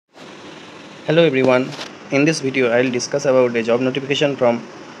Hello everyone. In this video I will discuss about a job notification from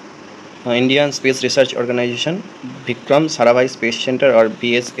Indian Space Research Organization, Vikram Sarabhai Space Center or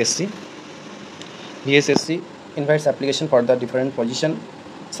VSSC. VSSC invites application for the different position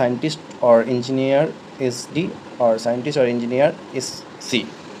scientist or engineer SD or scientist or engineer SC.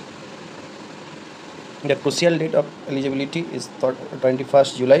 The crucial date of eligibility is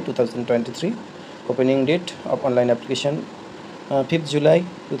 21st July 2023. Opening date of online application 5th July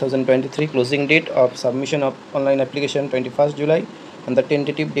 2023, closing date of submission of online application 21st July, and the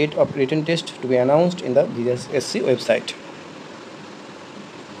tentative date of written test to be announced in the VSSC website.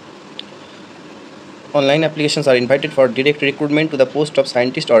 Online applications are invited for direct recruitment to the post of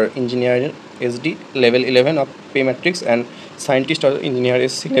scientist or engineer SD level 11 of pay matrix and scientist or engineer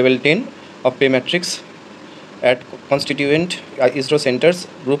SC level 10 of pay matrix at constituent ISRO Centres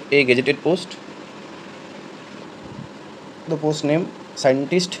Group A Gazetted post. The post name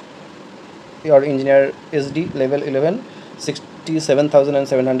scientist or engineer SD level 11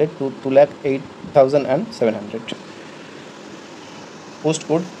 67,700 to 2,08,700. Post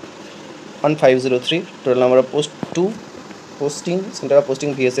code 1503. Total number of post 2. Posting center of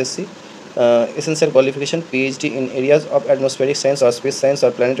posting VSSC. Essential qualification PhD in areas of atmospheric science or space science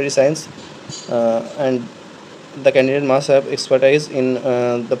or planetary science, and the candidate must have expertise in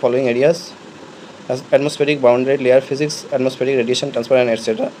the following areas: atmospheric boundary layer physics, atmospheric radiation transfer, and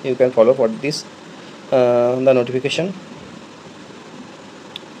etc. You can follow for this the notification.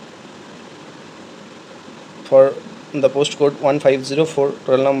 For the post code 1504,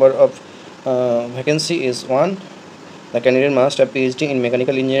 total number of vacancy is 1. The candidate must have PhD in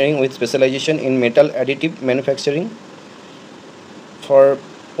mechanical engineering with specialization in metal additive manufacturing. For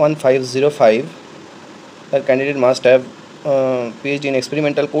 1505, the candidate must have PhD in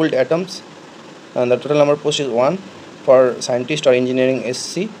experimental cooled atoms, and the total number of posts is 1. For scientist or engineering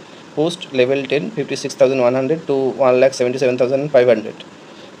SC, post level 10 56,100 to 1,77,500.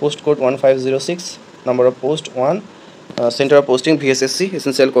 Post code 1506, number of post 1. Center of posting VSSC.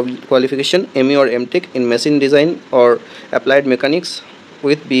 Essential qualification ME or M.Tech in machine design or applied mechanics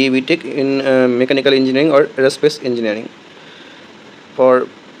with BE BTech in mechanical engineering or aerospace engineering. For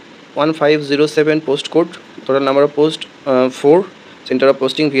 1507, post code, total number of post 4. Center of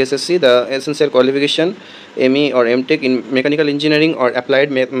posting VSSC. The essential qualification ME or M.Tech in mechanical engineering or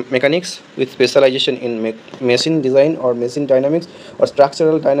applied mechanics with specialization in machine design or machine dynamics or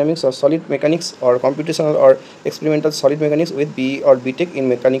structural dynamics or solid mechanics or computational or experimental solid mechanics with BE or BTech in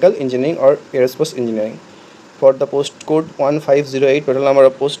mechanical engineering or aerospace engineering. For the post code 1508, total number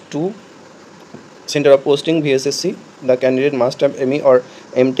of post 2. Center of posting VSSC. The candidate must have ME or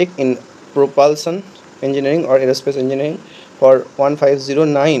M.Tech in propulsion engineering or aerospace engineering. For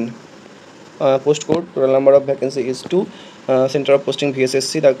 1509, post code, total number of vacancy is 2. Center of posting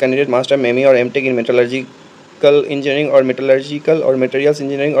VSSC. The candidate must have ME or M.Tech in metallurgical engineering or metallurgical or materials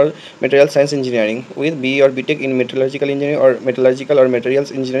engineering or material science engineering with BE or BTech in metallurgical engineering or metallurgical or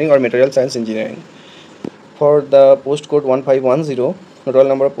materials engineering or material science engineering. For the post code 1510, total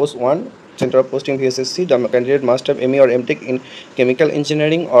number of post 1. Center of posting VSSC. The candidate must have ME or M.Tech in chemical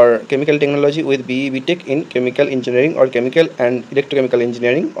engineering or chemical technology with BE BTech in chemical engineering or chemical and electrochemical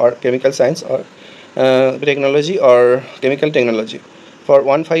engineering or chemical science or technology or chemical technology. For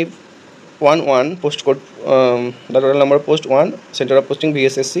 1511, post code, the total number of post 1. Center of posting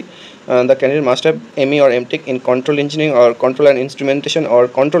VSSC. The candidate must have ME or M.Tech in control engineering or control and instrumentation or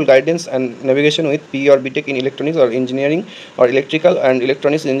control guidance and navigation with BE or BTech in electronics or engineering or electrical and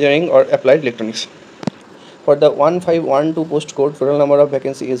electronics engineering or applied electronics. For the 1512 post code, total number of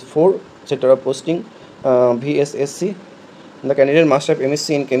vacancy is 4. Center of posting VSSC. The candidate must have M.Sc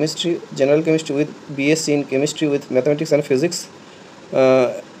in chemistry, general chemistry with BSc in chemistry with mathematics and physics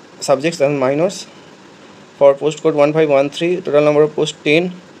subjects and minors. For post code 1513, total number of post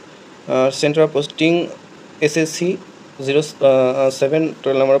 10. Center of posting SSC 07,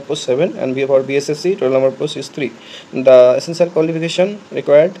 total number of post 7, and for VSSC, total number of post is 3. The essential qualification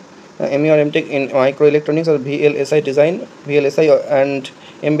required ME or M.Tech in microelectronics or VLSI design, VLSI and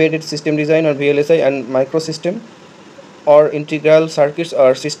embedded system design or VLSI and microsystem or integral circuits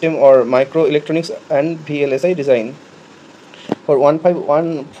or system or microelectronics and VLSI design. For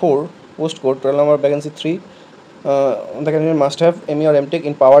 1514, post code, total number of vacancy 3. The candidate must have ME or M.Tech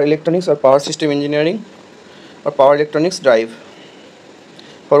in power electronics or power system engineering or power electronics drive.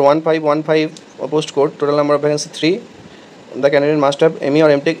 For 1515, post code, total number of vacancy 3. The candidate must have ME or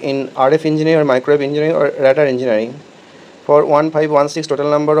M.Tech in RF engineering or microwave engineering or radar engineering. For 1516,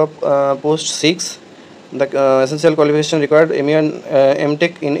 total number of post 6. The essential qualification required ME and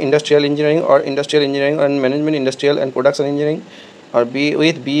M.Tech in industrial engineering or industrial engineering and management, industrial and production engineering or B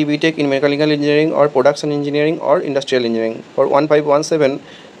with BE BTech in mechanical engineering or production engineering or industrial engineering. For 1517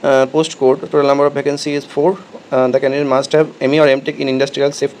 postcode, total number of vacancy is 4. The candidate must have ME or MTech in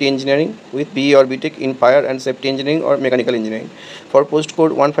industrial safety engineering with BE or BTech in fire and safety engineering or mechanical engineering. For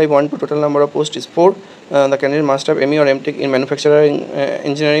postcode 1512, total number of posts is 4. The candidate must have ME or MTech in manufacturing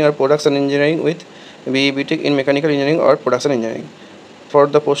engineering or production engineering with BE BTech in mechanical engineering or production engineering. For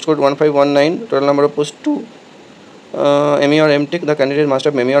the postcode 1519, total number of posts 2. ME or MTech, the candidate must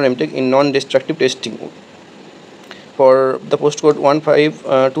have ME or MTech in non-destructive testing. For the postcode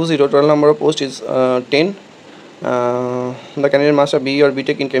 1520, total number of posts is 10. The candidate must have BE or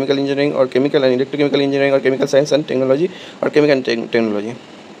BTech in chemical engineering or chemical and electrochemical engineering or chemical science and technology or chemical and technology.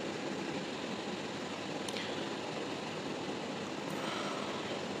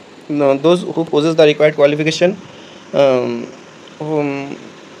 Now, those who possess the required qualification, those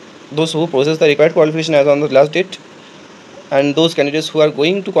who possess the required qualification as on the last date, and those candidates who are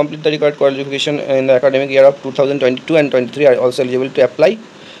going to complete the required qualification in the academic year of 2022 and 23 are also eligible to apply.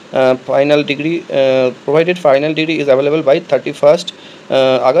 Final degree, provided final degree is available by 31st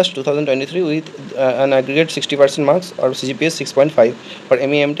August 2023 with an aggregate 60% marks or CGPA 6.5 for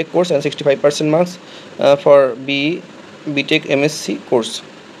ME MTech course and 65% marks for BE BTech MSc course.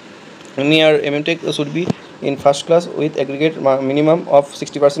 ME or MTech should be in first class with aggregate minimum of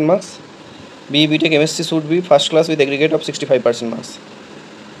 60% marks. BE BTech MSc should be first class with aggregate of 65% marks.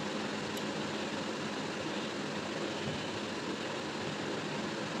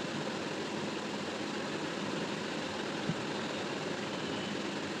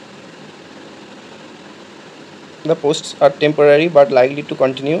 The posts are temporary but likely to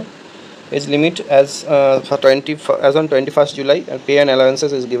continue. Age limit as on 21st July, and pay and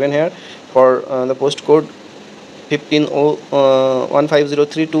allowances is given here for the post code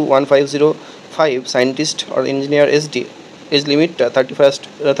 1503 to 1505 scientist or engineer SD. Age limit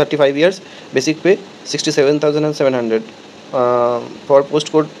 35 years. Basic pay 67,700. For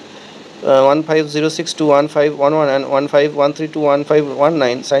post code 1506 to 1511 and 1513 to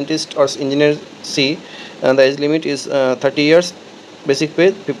 1519 scientist or engineer C, and the age limit is 30 years. Basic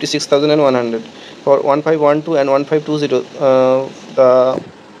pay 56,100. For 1512 and 1520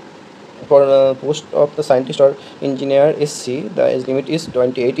 for post of the scientist or engineer SC, the age limit is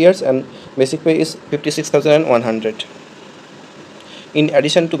 28 years and basic pay is 56,100. In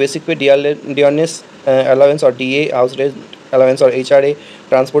addition to basic pay, dearness allowance or DA, house rent allowance or HRA,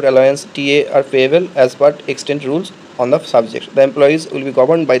 transport allowance TA are payable as per extent rules on the subject. The employees will be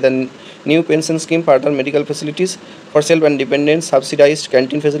governed by the new pension scheme, further medical facilities for self and dependents, subsidized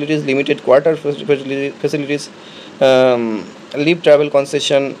canteen facilities, limited quarter facilities, leave travel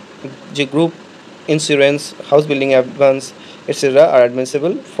concession, group insurance, house building advance, etc. are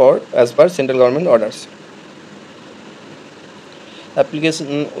admissible for as per central government orders.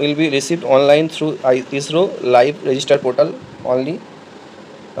 Application will be received online through ISRO live register portal only.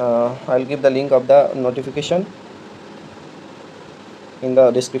 I'll give the link of the notification in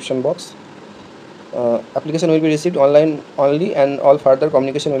the description box. Application will be received online only, and all further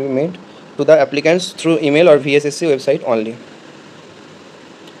communication will be made to the applicants through email or VSSC website only.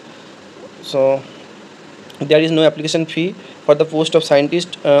 So there is no application fee for the post of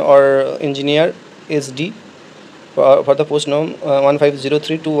scientist or engineer SD for the post number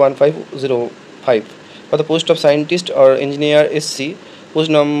 1503 to 1505. For the post of scientist or engineer SC, post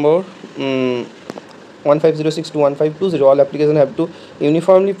number 1506 to 1520, all applications have to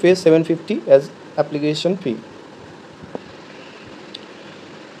uniformly pay 750 as application fee.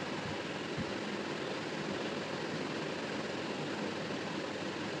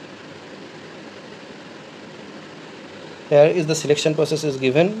 Here is the selection process is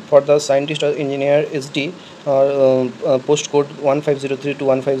given for the scientist or engineer SD or post code 1503 to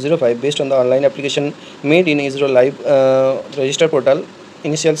 1505 based on the online application made in ISRO live register portal.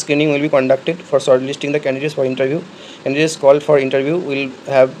 Initial screening will be conducted for shortlisting the candidates for interview. Candidates called for interview will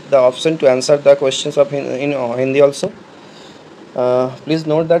have the option to answer the questions of in Hindi also. Please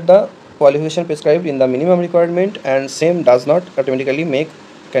note that the qualification prescribed in the minimum requirement and same does not automatically make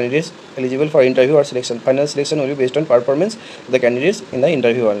candidates eligible for interview or selection. Final selection will be based on performance of the candidates in the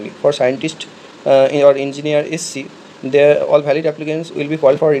interview only. For scientist or engineer SC, all valid applicants will be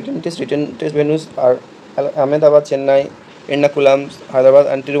called for written test. Written test venues are Ahmedabad, Chennai, Ernakulam, Hyderabad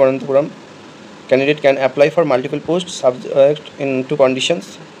and Tiruvananthapuram. Candidate can apply for multiple posts subject in two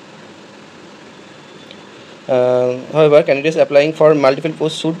conditions. However, candidates applying for multiple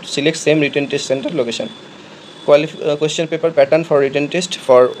posts should select same written test center location. Question paper pattern for written test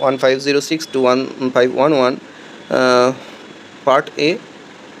for 1506 to 1511. Part A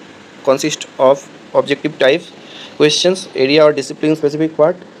consists of objective types questions. Area or discipline specific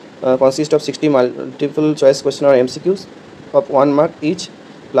part consists of 60 multiple choice question or MCQs of 1 mark each,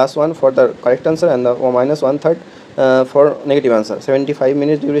 +1 for the correct answer and the -1/3 for negative answer. 75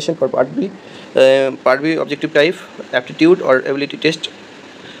 minutes duration for part B. Part B objective type aptitude or ability test,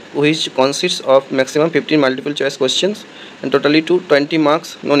 which consists of maximum 15 multiple choice questions and totally to 20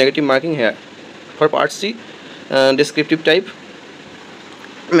 marks, no negative marking here. For part C, descriptive type,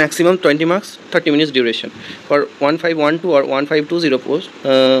 maximum 20 marks, 30 minutes duration. For 1512 or 1520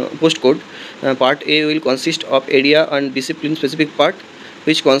 postcode, part A will consist of area and discipline specific part,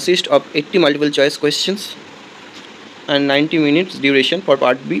 which consists of 80 multiple choice questions and 90 minutes duration. For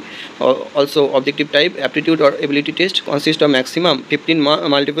part B, also objective type aptitude or ability test, consists of maximum 15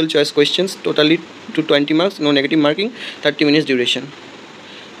 multiple choice questions, totally to 20 marks, no negative marking, 30 minutes duration.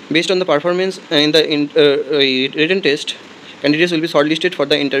 Based on the performance in the written test, candidates will be shortlisted for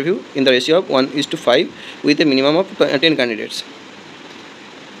the interview in the ratio of 1:5 with a minimum of 10 candidates.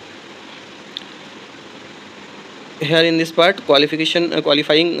 Here in this part,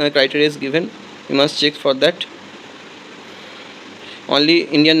 qualifying criteria is given. You must check for that. Only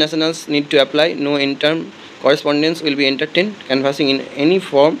Indian nationals need to apply. No interim correspondence will be entertained. Canvassing in any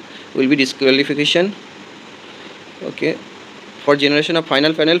form will be disqualification. Okay. For generation of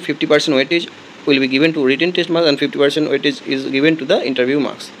final panel, 50% weightage will be given to written test marks and 50% weightage is given to the interview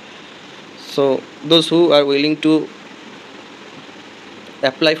marks. So those who are willing to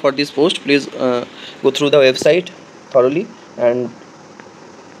apply for this post, please go through the website thoroughly and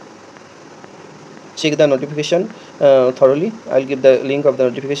check the notification thoroughly. I'll give the link of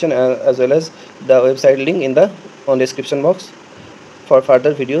the notification as well as the website link in the description box. For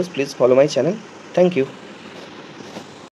further videos, please follow my channel. Thank you.